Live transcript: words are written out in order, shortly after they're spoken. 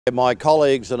My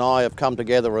colleagues and I have come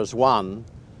together as one,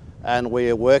 and we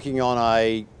are working on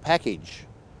a package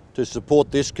to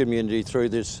support this community through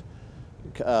this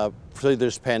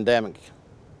pandemic.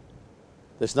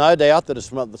 There's no doubt that it's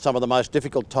some of the most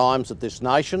difficult times that this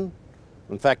nation,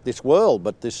 in fact this world,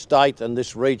 but this state and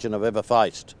this region have ever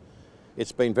faced.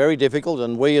 It's been very difficult,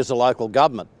 and we as a local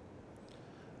government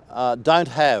don't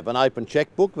have an open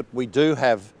chequebook, but we do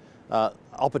have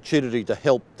opportunity to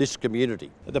help this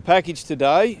community. The package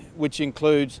today, which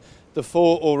includes the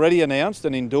 4 already announced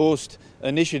and endorsed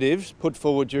initiatives put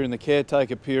forward during the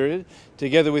caretaker period,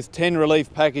 together with 10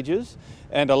 relief packages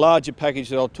and a larger package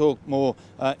that I'll talk more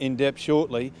in depth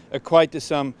shortly, equate to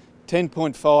some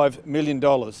 $10.5 million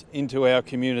into our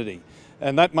community.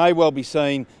 And that may well be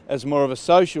seen as more of a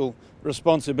social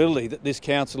responsibility that this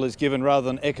council is given rather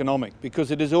than economic, because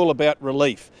it is all about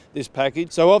relief, this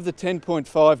package. So of the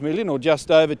 $10.5 million, or just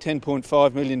over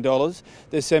 $10.5 million,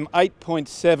 there's some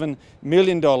 $8.7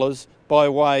 million by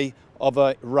way of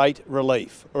a rate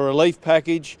relief, or relief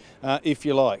package if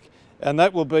you like. And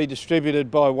that will be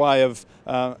distributed by way of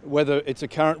whether it's a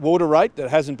current water rate that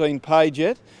hasn't been paid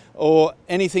yet, or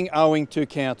anything owing to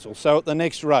council. So at the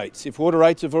next rates, if water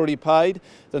rates have already paid,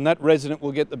 then that resident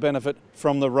will get the benefit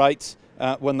from the rates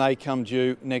when they come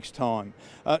due next time.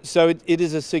 So it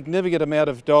is a significant amount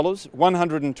of dollars,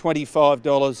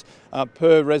 $125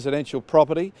 per residential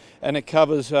property, and it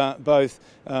covers both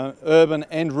urban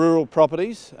and rural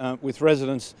properties with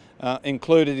residents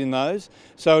included in those.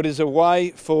 So it is a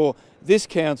way for this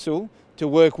council to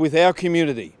work with our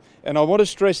community. And I want to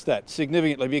stress that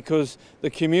significantly, because the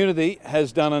community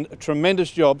has done a tremendous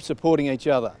job supporting each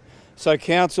other. So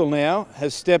council now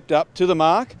has stepped up to the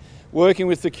mark, working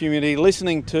with the community,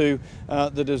 listening to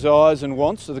the desires and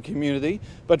wants of the community,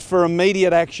 but for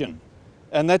immediate action.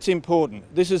 And that's important.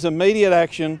 This is immediate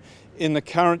action in the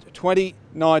current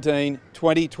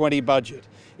 2019-2020 budget.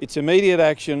 It's immediate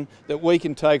action that we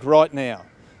can take right now.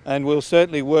 And we'll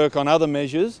certainly work on other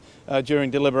measures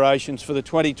during deliberations for the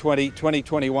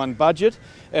 2020-2021 budget,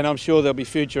 and I'm sure there'll be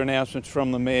future announcements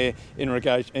from the Mayor in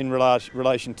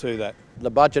relation to that.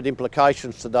 The budget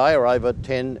implications today are over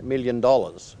 $10 million,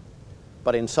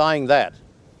 but in saying that,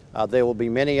 there will be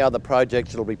many other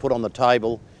projects that will be put on the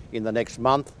table in the next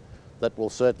month that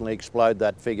will certainly explode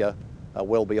that figure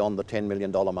well beyond the $10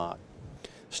 million mark.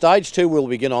 Stage 2 will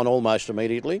begin on almost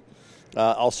immediately.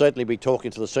 I'll certainly be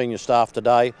talking to the senior staff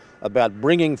today about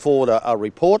bringing forward a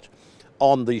report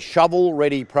on the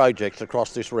shovel-ready projects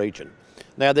across this region.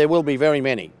 Now, there will be very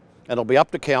many, and it'll be up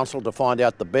to council to find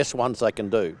out the best ones they can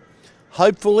do.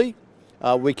 Hopefully,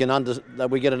 we get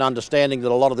an understanding that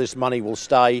a lot of this money will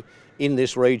stay in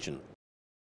this region.